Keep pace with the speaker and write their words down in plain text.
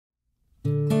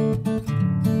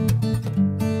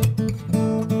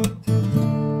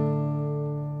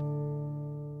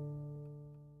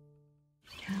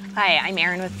Hi, I'm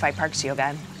Erin with Five Parks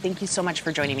Yoga. Thank you so much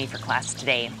for joining me for class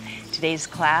today. Today's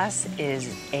class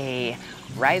is a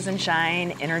rise and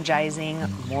shine, energizing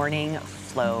morning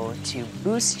flow to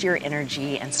boost your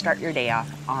energy and start your day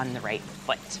off on the right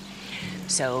foot.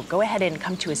 So go ahead and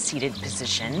come to a seated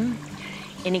position.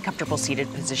 Any comfortable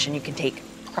seated position. You can take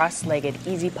cross-legged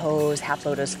easy pose, half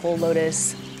lotus, full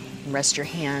lotus. Rest your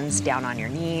hands down on your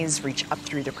knees, reach up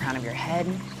through the crown of your head.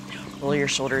 Roll your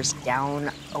shoulders down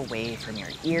away from your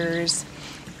ears.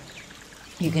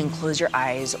 You can close your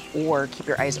eyes or keep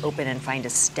your eyes open and find a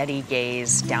steady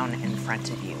gaze down in front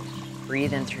of you.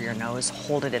 Breathe in through your nose,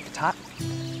 hold it at the top.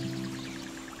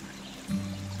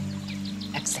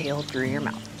 Exhale through your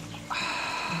mouth.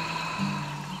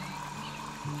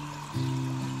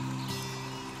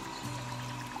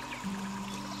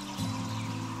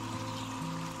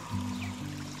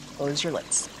 Close your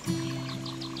lips.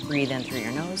 Breathe in through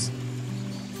your nose.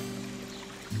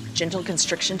 Gentle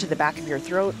constriction to the back of your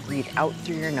throat. Breathe out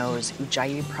through your nose.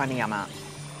 Ujjayi pranayama.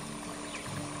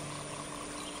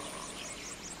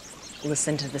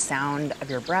 Listen to the sound of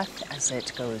your breath as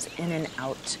it goes in and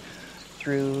out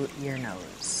through your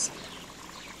nose.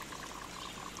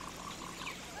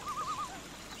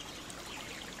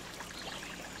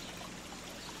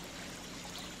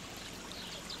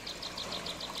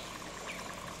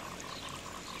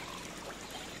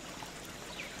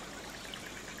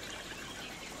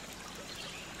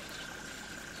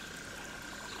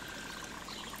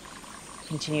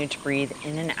 Continue to breathe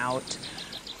in and out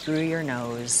through your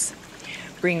nose.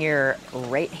 Bring your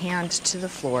right hand to the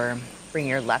floor. Bring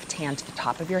your left hand to the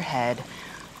top of your head.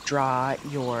 Draw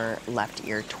your left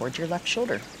ear towards your left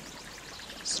shoulder.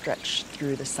 Stretch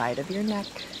through the side of your neck.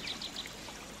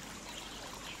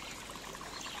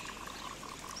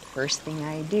 First thing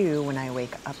I do when I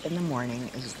wake up in the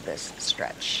morning is this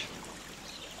stretch.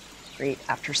 Great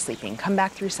after sleeping. Come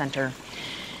back through center.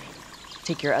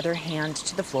 Take your other hand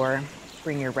to the floor.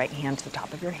 Bring your right hand to the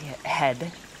top of your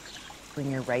head.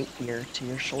 Bring your right ear to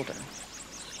your shoulder.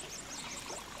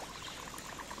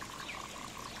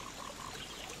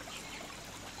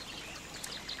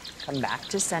 Come back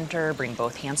to center. Bring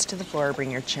both hands to the floor. Bring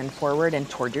your chin forward and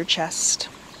toward your chest.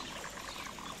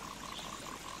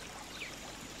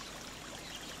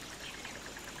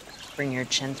 Bring your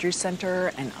chin through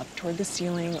center and up toward the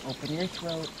ceiling. Open your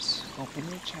throat. Open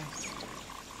your chest.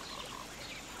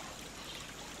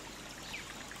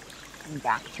 Come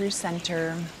back through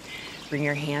center. Bring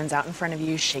your hands out in front of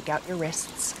you. Shake out your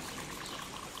wrists.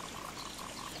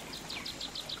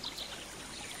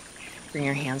 Bring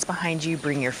your hands behind you.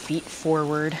 Bring your feet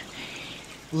forward.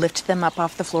 Lift them up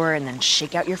off the floor and then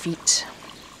shake out your feet.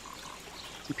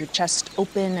 Keep your chest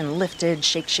open and lifted.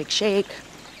 Shake, shake, shake.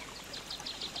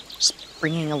 Just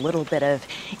bringing a little bit of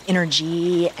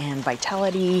energy and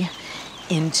vitality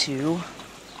into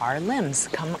our limbs.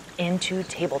 Come into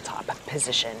tabletop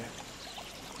position.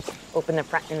 Open the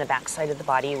front and the back side of the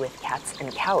body with cats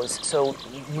and cows. So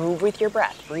move with your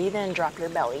breath. Breathe in, drop your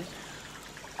belly.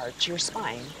 Arch your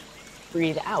spine.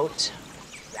 Breathe out,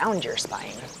 round your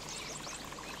spine.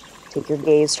 Take your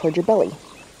gaze toward your belly.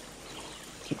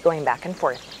 Keep going back and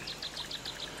forth.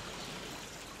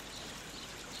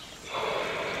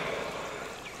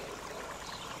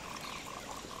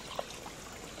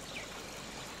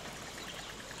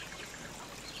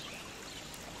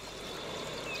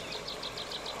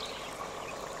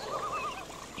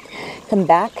 Come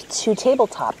back to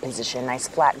tabletop position, nice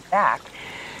flat back.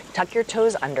 Tuck your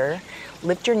toes under,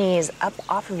 lift your knees up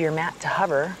off of your mat to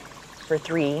hover for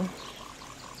 3,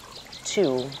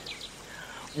 2,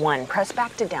 1. Press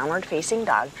back to downward facing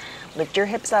dog. Lift your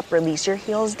hips up, release your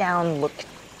heels down, look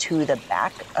to the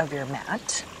back of your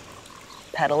mat.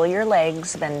 Pedal your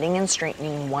legs, bending and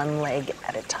straightening one leg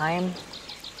at a time.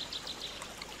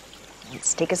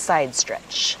 Let's take a side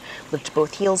stretch. Lift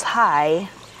both heels high.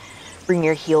 Bring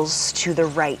your heels to the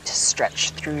right,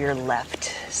 stretch through your left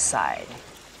side.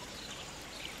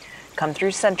 Come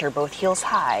through center, both heels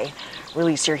high.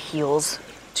 Release your heels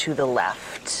to the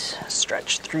left,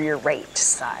 stretch through your right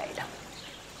side.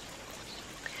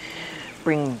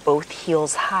 Bring both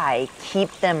heels high,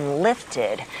 keep them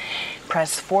lifted.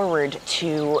 Press forward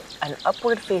to an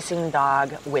upward facing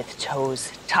dog with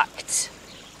toes tucked.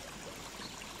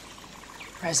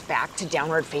 Press back to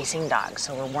downward facing dog.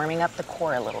 So we're warming up the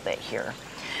core a little bit here.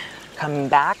 Come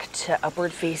back to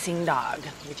upward facing dog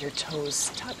with your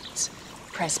toes tucked.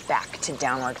 Press back to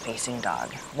downward facing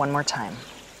dog. One more time.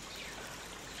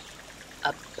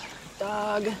 Up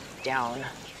dog, down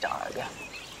dog.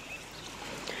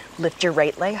 Lift your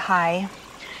right leg high.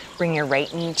 Bring your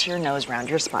right knee to your nose,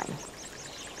 round your spine.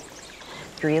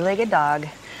 Three-legged dog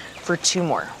for 2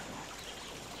 more.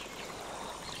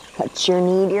 Touch your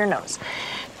knee to your nose.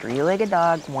 Three-legged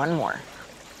dog, one more.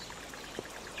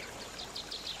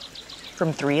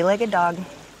 From three-legged dog,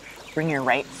 bring your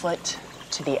right foot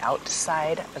to the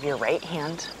outside of your right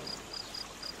hand.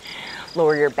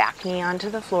 Lower your back knee onto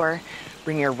the floor.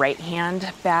 Bring your right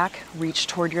hand back, reach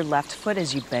toward your left foot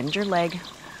as you bend your leg.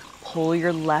 Pull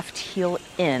your left heel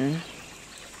in.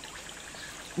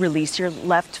 Release your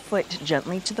left foot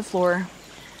gently to the floor.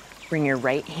 Bring your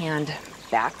right hand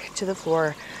back to the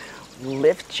floor.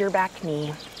 Lift your back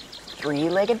knee.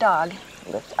 Three-legged dog.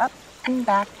 Lift up and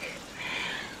back.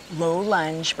 Low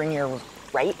lunge. Bring your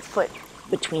right foot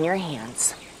between your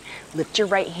hands. Lift your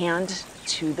right hand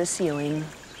to the ceiling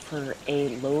for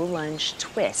a low lunge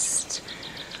twist.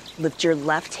 Lift your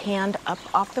left hand up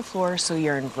off the floor so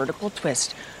you're in vertical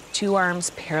twist. Two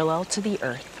arms parallel to the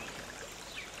earth.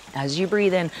 As you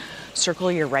breathe in,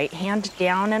 circle your right hand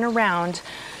down and around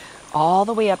all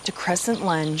the way up to crescent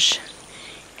lunge,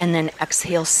 and then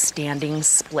exhale, standing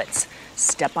splits.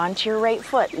 Step onto your right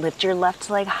foot, lift your left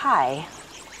leg high,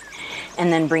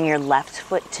 and then bring your left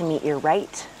foot to meet your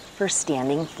right for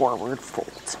standing forward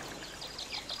fold.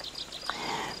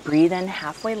 Breathe in,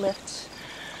 halfway lift.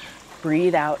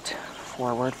 Breathe out,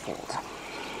 forward fold.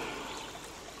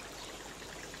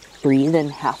 Breathe in,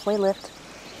 halfway lift.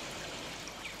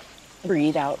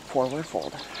 Breathe out, forward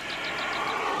fold.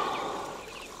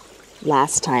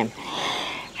 Last time.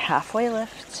 Halfway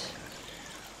lift,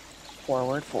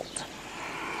 forward fold.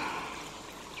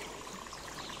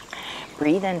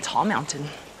 Breathe in, tall mountain.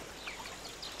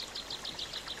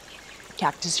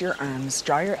 Cactus your arms,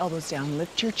 draw your elbows down,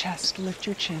 lift your chest, lift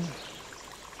your chin.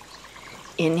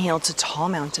 Inhale to tall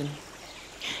mountain.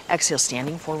 Exhale,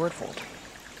 standing forward fold.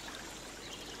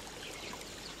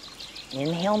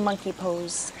 Inhale, monkey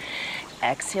pose.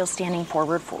 Exhale, standing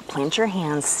forward fold. Plant your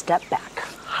hands, step back.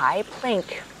 High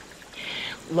plank.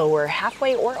 Lower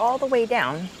halfway or all the way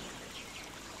down.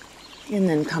 And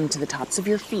then come to the tops of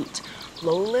your feet.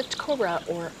 Low lift cobra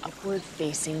or upward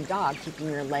facing dog, keeping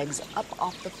your legs up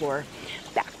off the floor.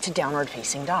 Back to downward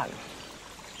facing dog.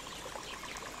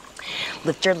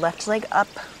 Lift your left leg up.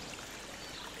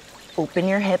 Open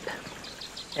your hip.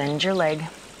 Bend your leg.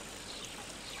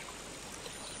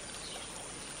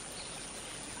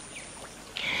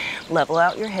 Level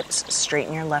out your hips,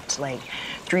 straighten your left leg.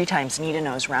 3 times, knee to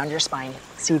nose, round your spine.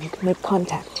 See if you can make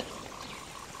contact.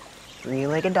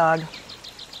 Three-legged dog,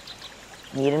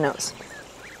 knee to nose.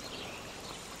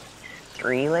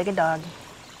 Three-legged dog,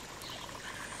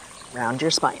 round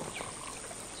your spine.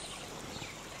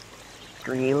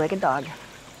 Three-legged dog.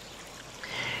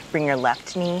 Bring your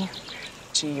left knee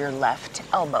to your left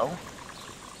elbow.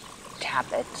 Tap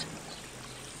it.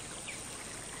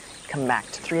 Come back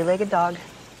to three-legged dog.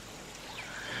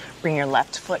 Bring your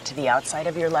left foot to the outside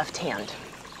of your left hand.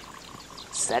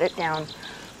 Set it down.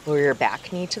 Lower your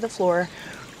back knee to the floor.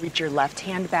 Reach your left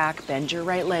hand back. Bend your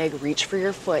right leg. Reach for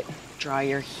your foot. Draw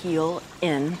your heel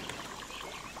in.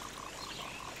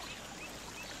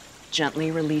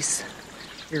 Gently release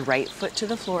your right foot to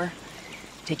the floor.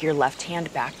 Take your left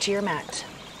hand back to your mat.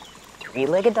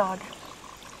 Three-legged dog.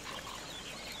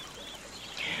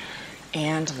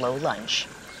 And low lunge.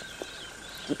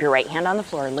 Keep your right hand on the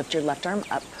floor. Lift your left arm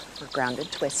up for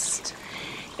grounded twist.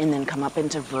 And then come up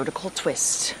into vertical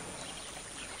twist.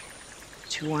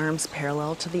 2 arms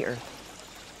parallel to the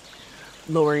earth.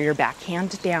 Lower your back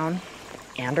hand down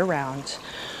and around.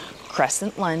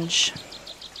 Crescent lunge.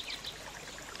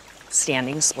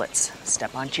 Standing splits.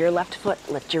 Step onto your left foot.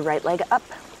 Lift your right leg up.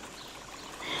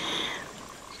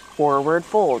 Forward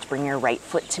fold. Bring your right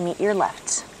foot to meet your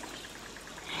left.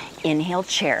 Inhale,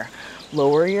 chair.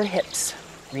 Lower your hips.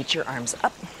 Reach your arms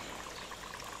up.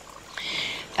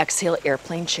 Exhale,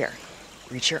 airplane chair.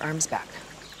 Reach your arms back.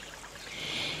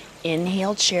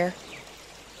 Inhale, chair.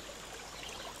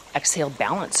 Exhale,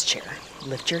 balance chair.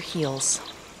 Lift your heels.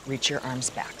 Reach your arms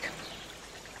back.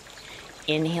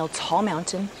 Inhale, tall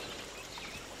mountain.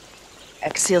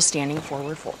 Exhale, standing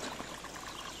forward fold.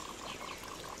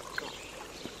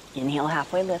 Inhale,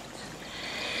 halfway lift.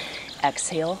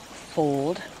 Exhale,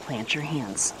 fold, plant your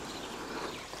hands.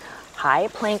 High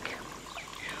plank,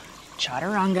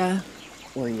 chaturanga,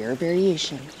 or your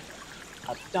variation,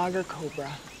 up dog or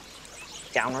cobra,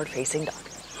 downward facing dog.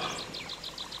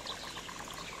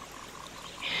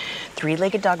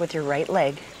 Three-legged dog with your right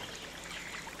leg.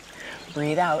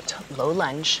 Breathe out, low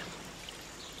lunge.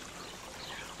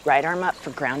 Right arm up for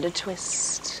grounded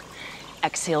twist.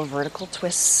 Exhale, vertical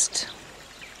twist.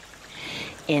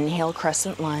 Inhale,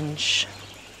 crescent lunge.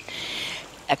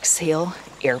 Exhale,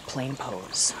 airplane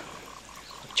pose.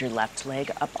 Lift your left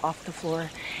leg up off the floor.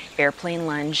 Airplane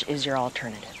lunge is your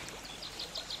alternative.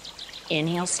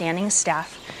 Inhale, standing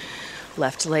staff.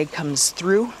 Left leg comes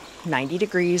through 90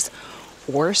 degrees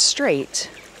or straight.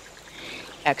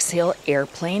 Exhale,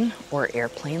 airplane or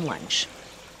airplane lunge.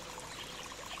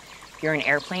 If you're in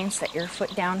airplane, set your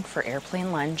foot down for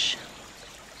airplane lunge,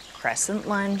 crescent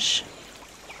lunge,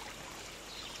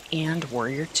 and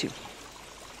warrior two.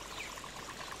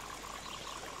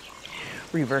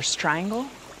 Reverse triangle,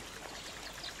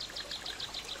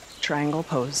 triangle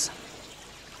pose.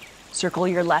 Circle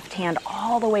your left hand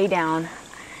all the way down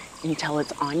until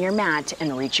it's on your mat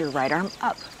and reach your right arm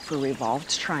up for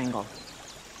revolved triangle.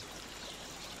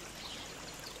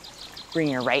 Bring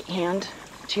your right hand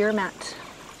to your mat.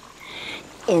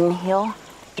 Inhale,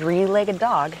 three-legged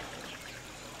dog.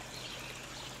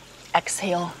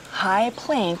 Exhale, high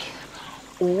plank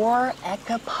or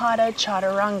ekapada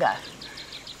chaturanga.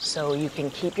 So you can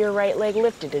keep your right leg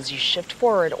lifted as you shift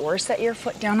forward or set your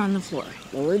foot down on the floor.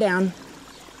 Lower down.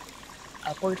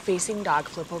 Upward facing dog,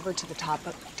 flip over to the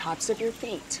tops of your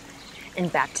feet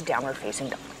and back to downward facing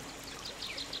dog.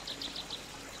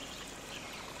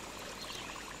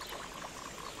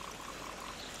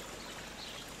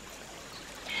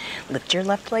 Lift your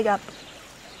left leg up,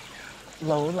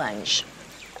 low lunge.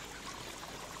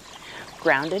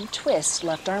 Grounded twist,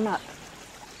 left arm up.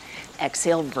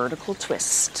 Exhale, vertical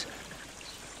twist.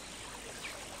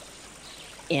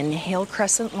 Inhale,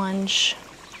 crescent lunge.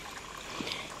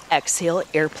 Exhale,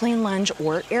 airplane lunge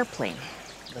or airplane.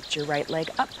 Lift your right leg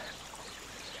up.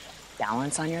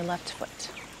 Balance on your left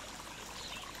foot.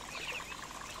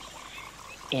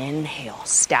 Inhale,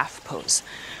 staff pose.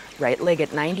 Right leg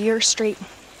at 90 or straight.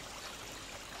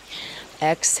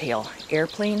 Exhale,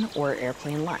 airplane or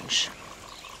airplane lunge.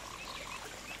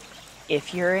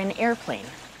 If you're in airplane,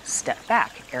 step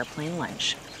back, airplane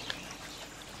lunge.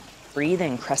 Breathe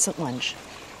in, crescent lunge.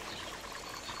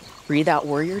 Breathe out,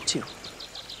 warrior two.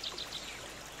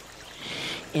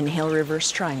 Inhale,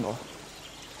 reverse triangle.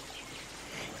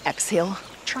 Exhale,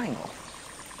 triangle.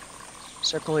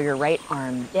 Circle your right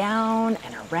arm down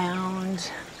and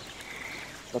around.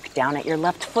 Look down at your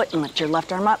left foot and lift your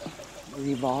left arm up.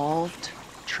 Revolved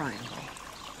triangle.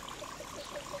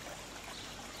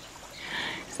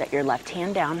 Set your left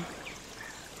hand down.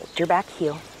 Lift your back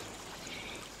heel.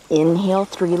 Inhale,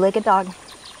 three-legged dog.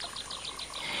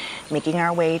 Making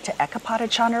our way to ekapada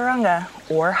chaturanga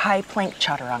or high plank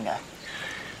chaturanga.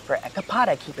 For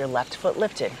ekapada, keep your left foot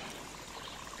lifted.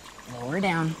 Lower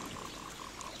down.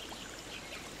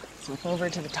 Flip over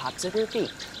to the tops of your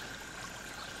feet.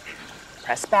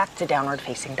 Press back to downward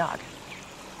facing dog.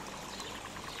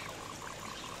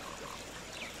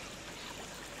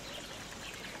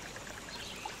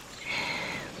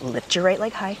 Lift your right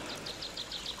leg high.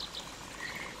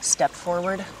 Step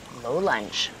forward, low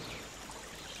lunge.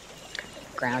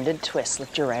 Grounded twist,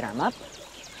 lift your right arm up.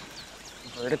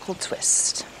 Vertical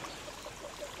twist.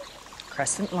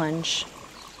 Crescent lunge.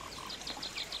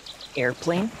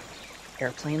 Airplane,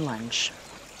 airplane lunge.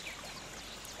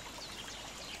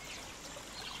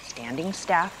 Standing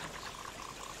staff.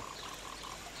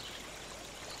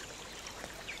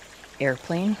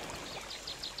 Airplane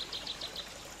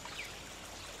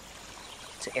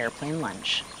to airplane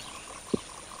lunge.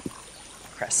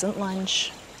 Crescent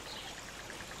lunge.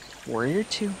 Warrior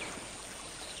two.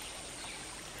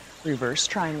 Reverse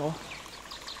triangle.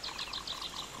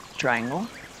 Triangle.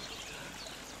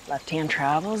 Left hand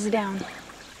travels down.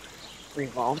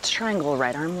 Revolved triangle,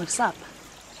 right arm lifts up.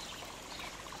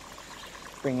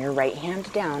 Bring your right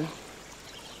hand down.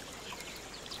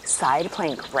 Side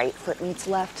plank, right foot meets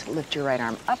left. Lift your right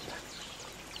arm up.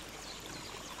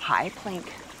 High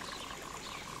plank.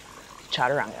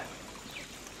 Chaturanga.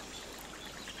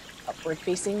 Upward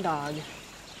facing dog.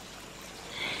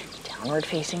 Downward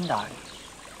facing dog.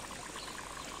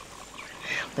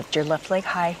 Lift your left leg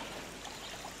high.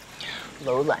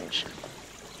 Low lunge.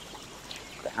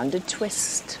 Grounded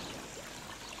twist.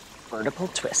 Vertical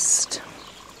twist.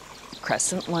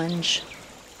 Crescent lunge.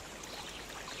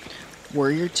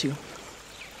 Warrior two.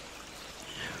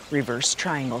 Reverse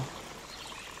triangle.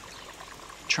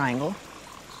 Triangle.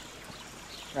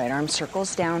 Right arm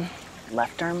circles down,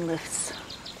 left arm lifts,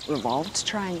 revolved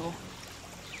triangle.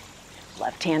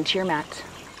 Left hand to your mat.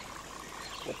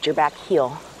 Lift your back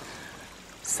heel.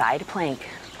 Side plank.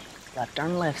 Left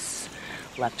arm lifts.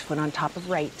 Left foot on top of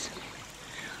right.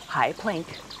 High plank.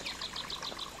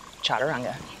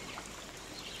 Chaturanga.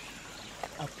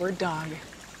 Upward dog.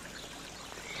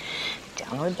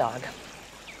 Downward dog.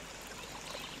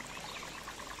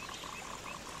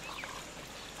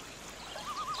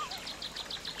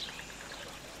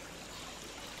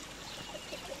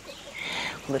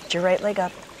 Lift your right leg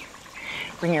up.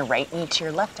 Bring your right knee to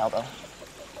your left elbow.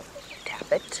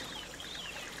 Tap it.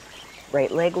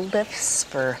 Right leg lifts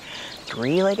for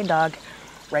three-legged dog.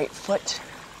 Right foot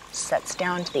sets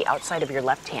down to the outside of your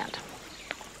left hand.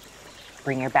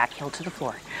 Bring your back heel to the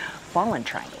floor. Fallen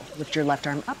triangle. Lift your left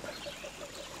arm up.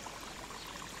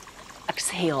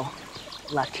 Exhale,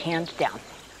 left hand down.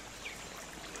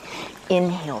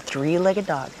 Inhale, three-legged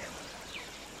dog.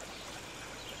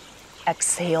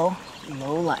 Exhale,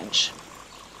 low lunge.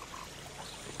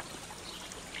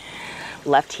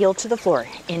 Left heel to the floor.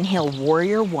 Inhale,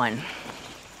 warrior one.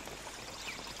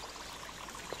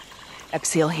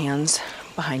 Exhale, hands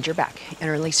behind your back.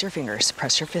 Interlace your fingers.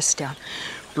 Press your fists down.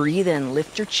 Breathe in,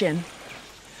 lift your chin.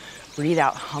 Breathe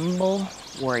out, humble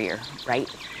warrior. Right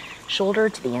shoulder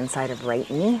to the inside of right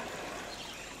knee.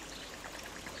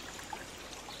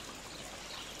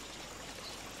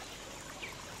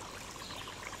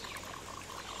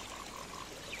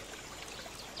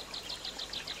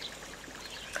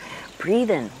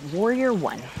 Breathe in, warrior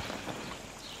one.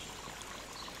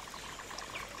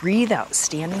 Breathe out,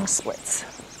 standing splits.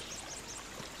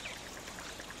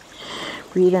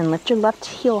 Breathe in, lift your left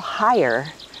heel higher.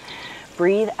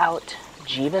 Breathe out,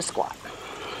 jiva squat.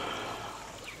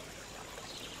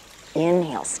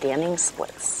 Inhale, standing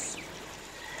splits.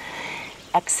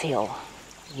 Exhale,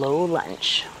 low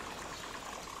lunge.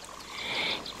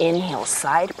 Inhale,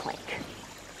 side plank.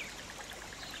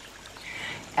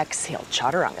 Exhale,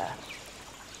 chaturanga.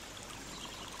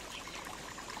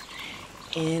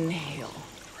 Inhale,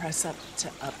 press up to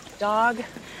up dog.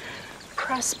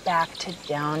 Press back to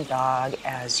down dog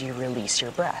as you release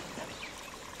your breath.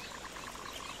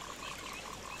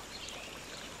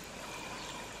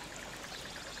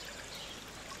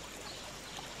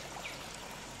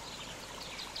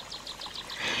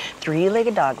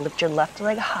 Three-legged dog, lift your left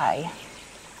leg high.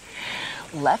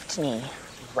 Left knee,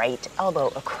 right elbow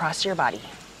across your body.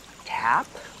 Tap.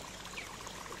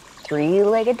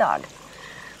 Three-legged dog.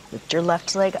 Lift your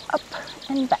left leg up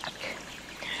and back.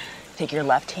 Take your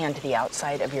left hand to the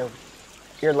outside of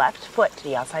your left foot to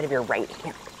the outside of your right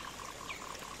hand.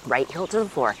 Right heel to the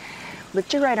floor.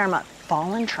 Lift your right arm up,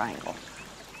 fallen triangle.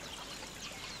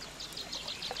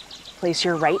 Place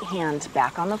your right hand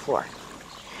back on the floor.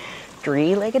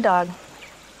 Three-legged dog.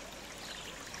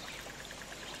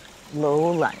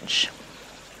 Low lunge.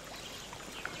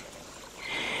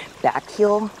 Back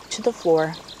heel to the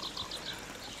floor.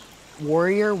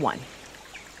 Warrior one.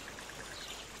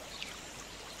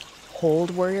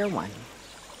 Hold warrior one.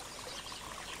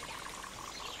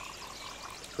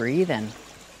 Breathe in.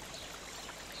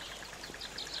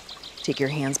 Take your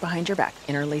hands behind your back.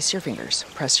 Interlace your fingers.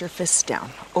 Press your fists down.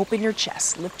 Open your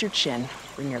chest. Lift your chin.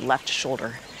 Bring your left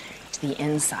shoulder to the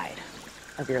inside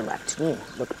of your left knee.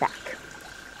 Look back.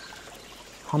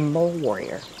 Humble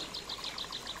warrior.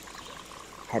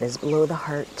 Head is below the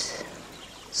heart.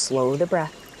 Slow the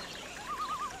breath.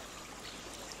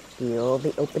 Feel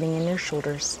the opening in your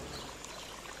shoulders.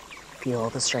 Feel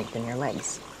the strength in your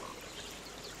legs.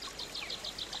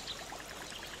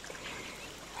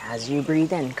 As you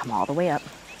breathe in, come all the way up.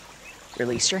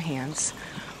 Release your hands.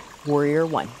 Warrior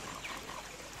one.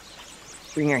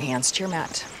 Bring your hands to your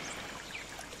mat.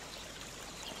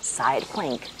 Side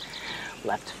plank.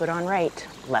 Left foot on right,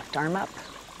 left arm up.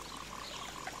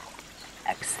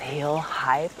 Exhale,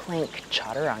 high plank,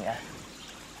 chaturanga.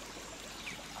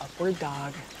 Upward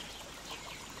dog.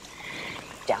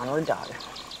 Downward dog.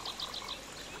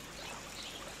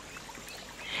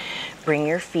 Bring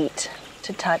your feet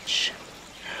to touch.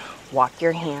 Walk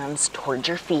your hands towards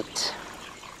your feet.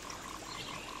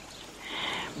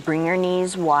 Bring your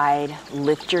knees wide,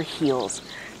 lift your heels.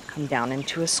 Come down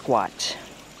into a squat.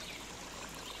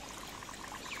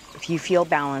 If you feel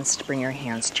balanced, bring your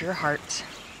hands to your heart.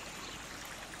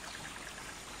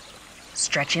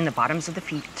 Stretching the bottoms of the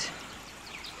feet.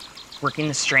 Working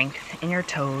the strength in your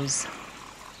toes.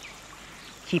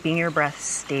 Keeping your breath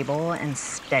stable and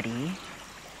steady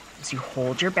as you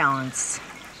hold your balance.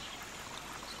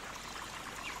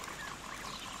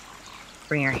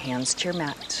 Bring your hands to your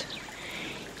mat.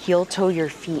 Heel toe your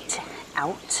feet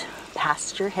out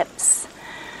past your hips.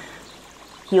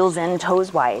 Heels in,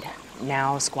 toes wide.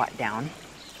 Now squat down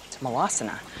to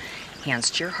Malasana. Hands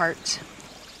to your heart.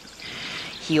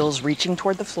 Heels reaching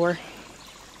toward the floor.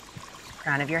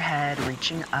 Crown of your head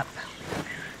reaching up.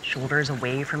 Shoulders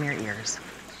away from your ears.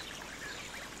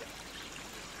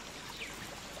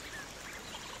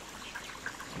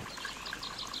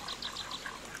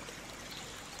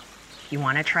 You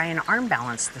want to try an arm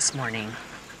balance this morning.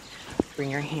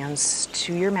 Bring your hands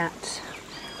to your mat.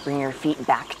 Bring your feet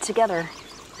back together.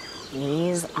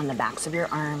 Knees on the backs of your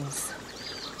arms.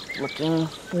 Looking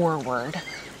forward.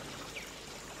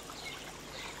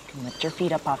 And lift your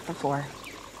feet up off the floor.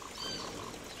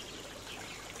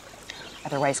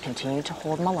 Otherwise, continue to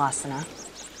hold malasana.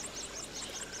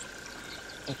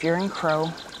 If you're in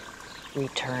crow,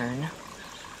 return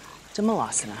to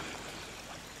malasana.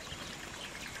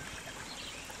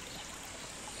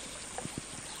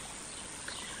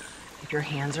 If your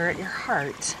hands are at your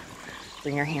heart,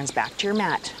 bring your hands back to your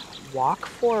mat. Walk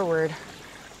forward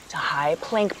to high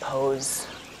plank pose.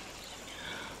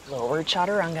 Lower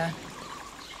chaturanga.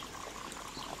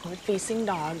 Upward facing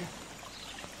dog.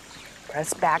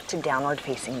 Press back to downward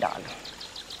facing dog.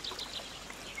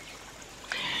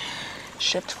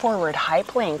 Shift forward, high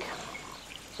plank.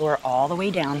 Lower all the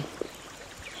way down.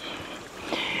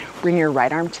 Bring your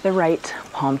right arm to the right,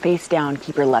 palm face down.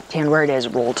 Keep your left hand where it is.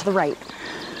 Roll to the right.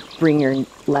 Bring your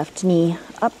left knee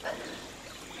up.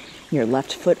 Your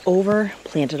left foot over,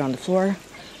 plant it on the floor.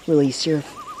 Release your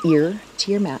ear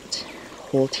to your mat.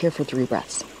 Hold here for 3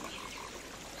 breaths.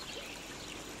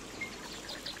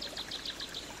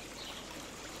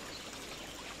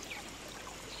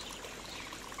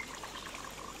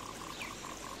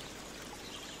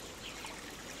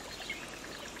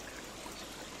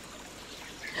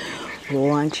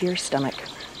 Roll onto your stomach.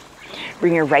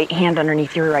 Bring your right hand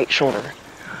underneath your right shoulder.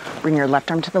 Bring your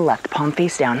left arm to the left, palm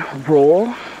face down.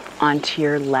 Roll onto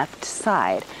your left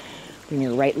side. Bring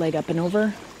your right leg up and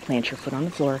over. Plant your foot on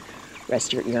the floor.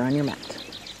 Rest your ear on your mat.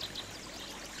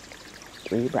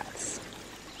 3 breaths.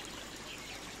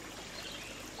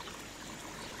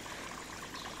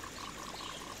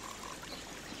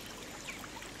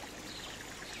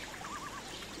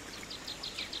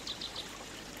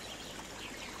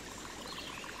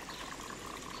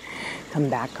 Come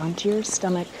back onto your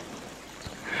stomach.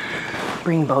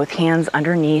 Bring both hands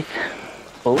underneath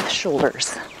both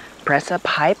shoulders. Press up,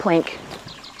 high plank.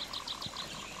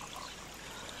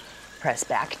 Press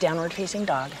back, downward facing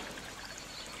dog.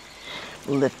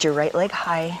 Lift your right leg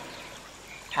high.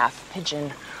 Half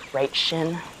pigeon, right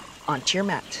shin onto your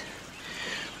mat.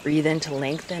 Breathe in to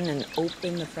lengthen and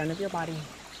open the front of your body.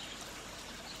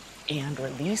 And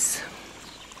release.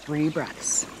 3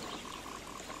 breaths.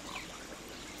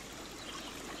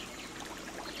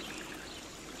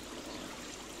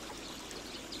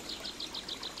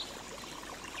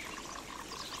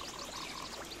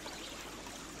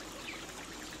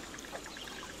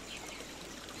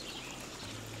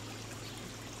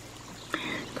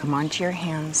 Come onto your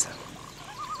hands.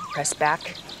 Press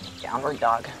back, downward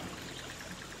dog.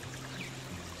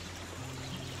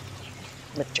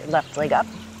 Lift your left leg up,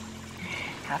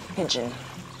 half pigeon.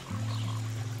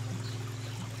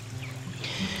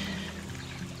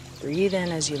 Breathe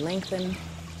in as you lengthen.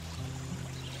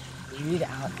 Breathe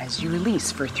out as you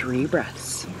release for 3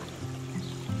 breaths.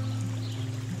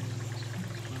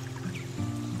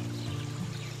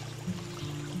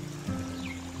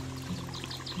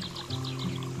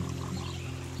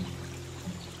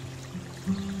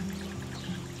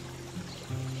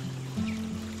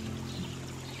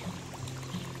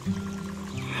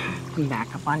 Come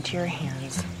back up onto your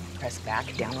hands. Press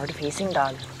back, downward facing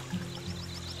dog.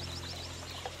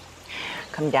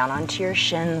 Come down onto your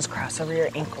shins, cross over your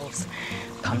ankles.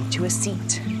 Come to a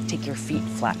seat. Take your feet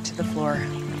flat to the floor.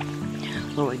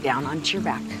 Lower down onto your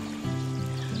back.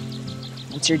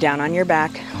 Once you're down on your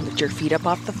back, lift your feet up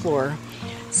off the floor.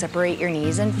 Separate your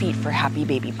knees and feet for happy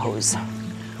baby pose.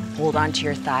 Hold onto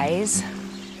your thighs,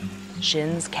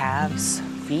 shins, calves,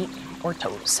 feet, or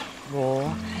toes.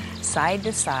 Roll side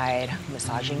to side,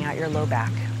 massaging out your low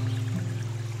back.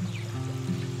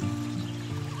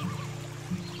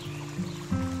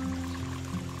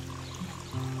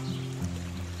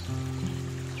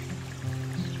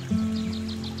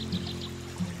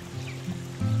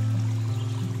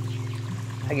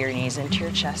 Hug your knees into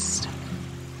your chest.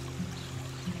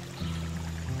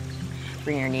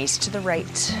 Bring your knees to the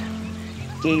right,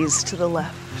 gaze to the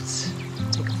left.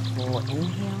 Take a full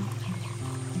inhale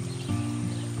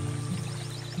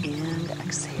and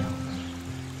exhale.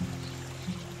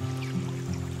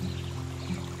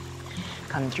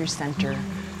 Come through center.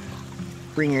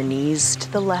 Bring your knees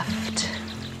to the left,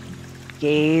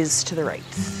 gaze to the right.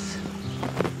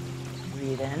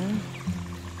 Breathe in.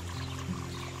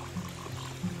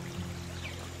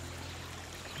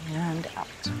 And out.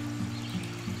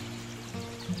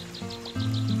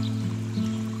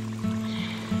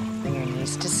 Bring your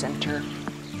knees to center.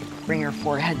 Bring your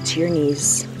forehead to your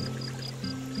knees.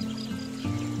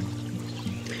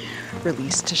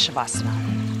 Release to Shavasana.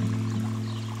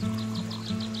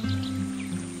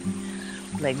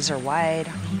 Legs are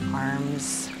wide,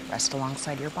 arms rest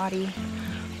alongside your body.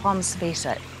 Palms face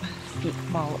up, feet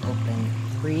fall open.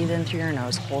 Breathe in through your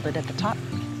nose, hold it at the top.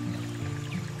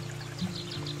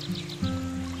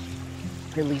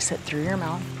 Release it through your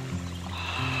mouth.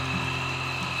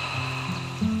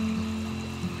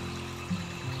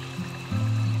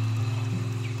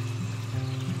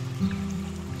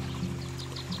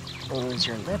 Close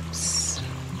your lips.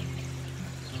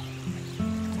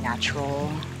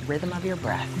 Natural rhythm of your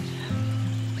breath.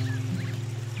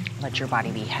 Let your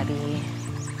body be heavy.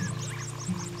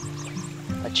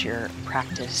 Let your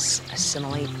practice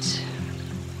assimilate.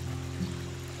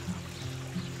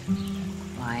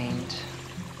 Mind,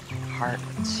 heart,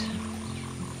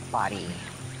 body.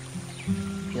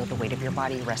 Feel the weight of your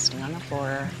body resting on the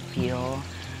floor. Feel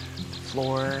the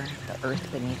floor, the earth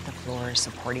beneath the floor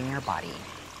supporting your body.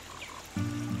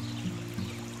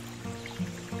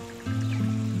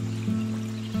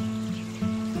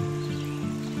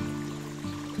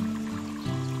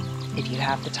 If you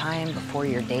have the time before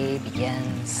your day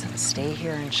begins, stay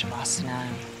here in Shavasana,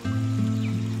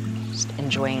 just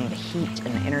enjoying the heat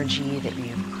and the energy that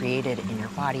you've created in your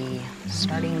body,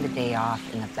 starting the day off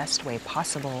in the best way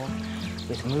possible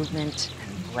with movement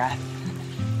and breath,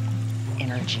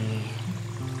 energy.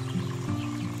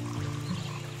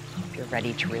 If you're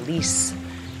ready to release,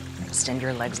 extend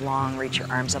your legs long, reach your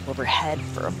arms up overhead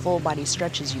for a full body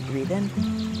stretch as you breathe in.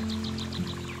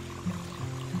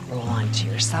 Roll onto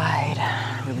your side,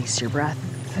 release your breath.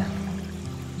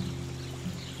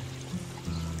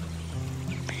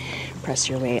 Press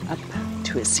your way up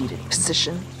to a seated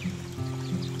position.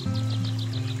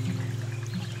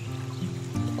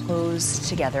 Close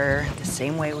together the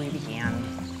same way we began.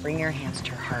 Bring your hands to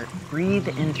your heart. Breathe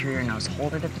in through your nose.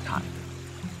 Hold it at the top.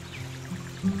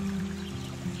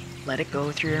 Let it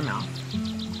go through your mouth.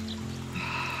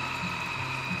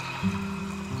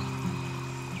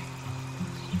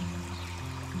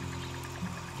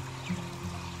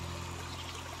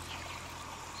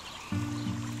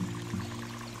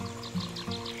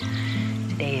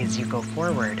 Today, as you go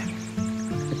forward,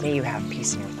 may you have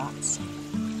peace in your thoughts,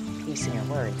 peace in your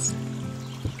words,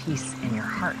 peace in your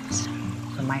heart.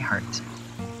 From my heart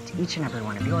to each and every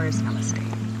one of yours,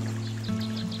 namaste.